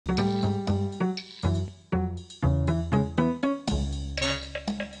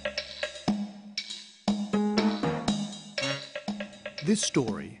This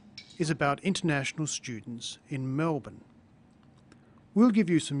story is about international students in Melbourne. We'll give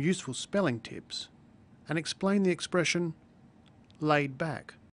you some useful spelling tips and explain the expression laid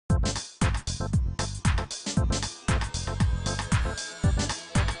back.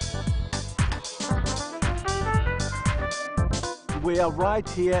 We are right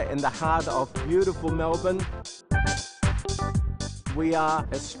here in the heart of beautiful Melbourne. We are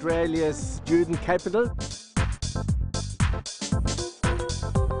Australia's student capital.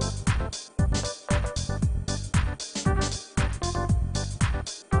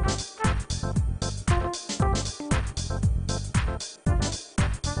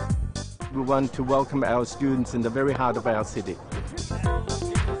 We want to welcome our students in the very heart of our city.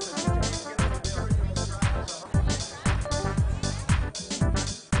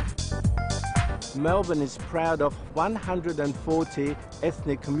 Melbourne is proud of 140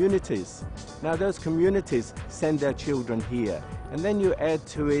 ethnic communities. Now those communities send their children here, and then you add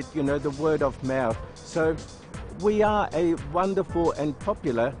to it, the word of mouth. So we are a wonderful and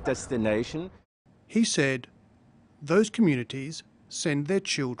popular destination. He said, those communities send their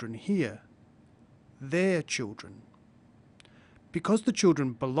children here. Their children. Because the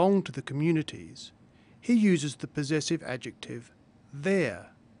children belong to the communities, he uses the possessive adjective their,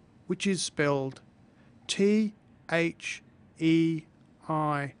 which is spelled T-H-E-I-R.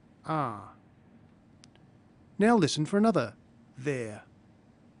 Now listen for another there.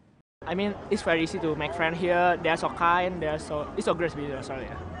 I mean, it's very easy to make friends here. They're so kind. It's so great to be in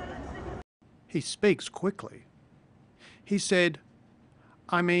Australia. He speaks quickly. He said,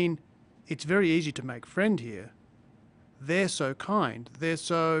 I mean, it's very easy to make friend here. They're so kind. It's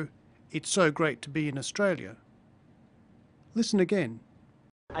so great to be in Australia. Listen again.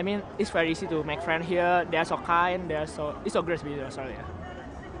 I mean, it's very easy to make friends here. They're so kind. It's so great to be in Australia.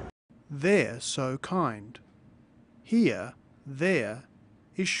 They're so kind. Here, there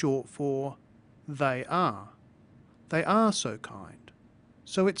is short for they are. They are so kind.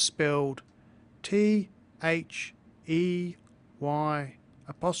 So it's spelled T-H-E-Y'-R-E.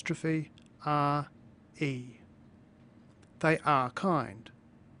 They are kind.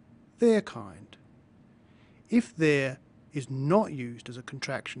 They're kind. If there is not used as a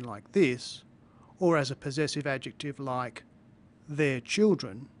contraction like this, or as a possessive adjective like their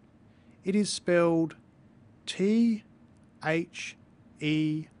children, it is spelled T-H-E-R-E.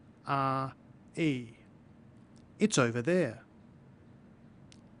 It's over there.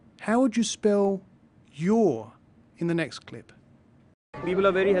 How would you spell your in the next clip? People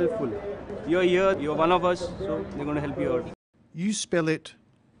are very helpful. You're here, you're one of us, so they're going to help you out. You spell it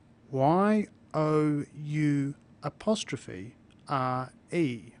Y-O-U'-R-E.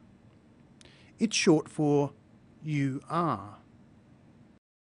 It's short for you are.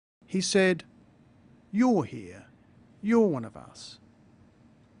 He said, you're here, you're one of us.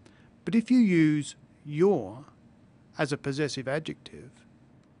 But if you use your as a possessive adjective,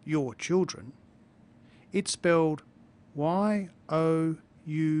 your children, it's spelled Y-O-U-R.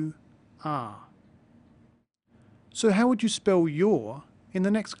 So how would you spell your in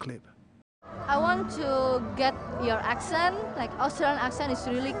the next clip? I want to get your accent, like Australian accent is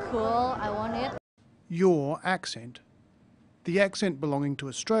really cool, I want it. Your accent. The accent belonging to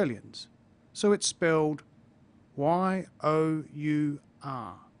Australians. So it's spelled Y-O-U-R.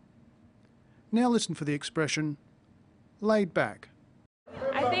 Now listen for the expression laid back.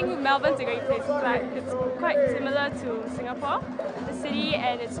 I think Melbourne's a great place. Like, it's quite similar to Singapore, the city,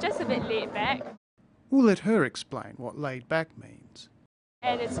 and it's just a bit laid back. We'll let her explain what laid back means.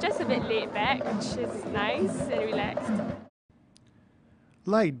 And it's just a bit laid back, which is nice and relaxed.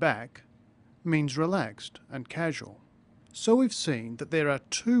 Laid back means relaxed and casual. So we've seen that there are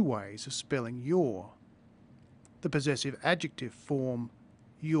two ways of spelling your. The possessive adjective form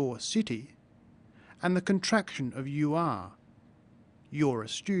your city and the contraction of you are. You're a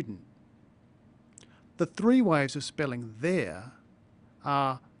student. The three ways of spelling there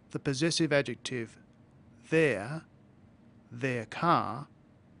are the possessive adjective their car,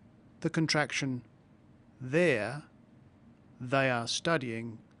 the contraction their, they are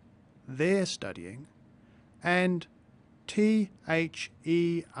studying, they're studying, and T-H-E-R-E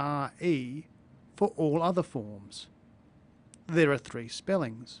for all other forms. There are three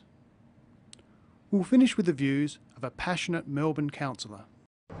spellings. We'll finish with the views of a passionate Melbourne councillor.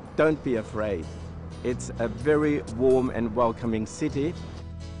 Don't be afraid. It's a very warm and welcoming city.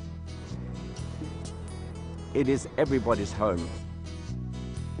 It is everybody's home.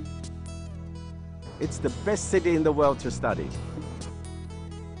 It's the best city in the world to study.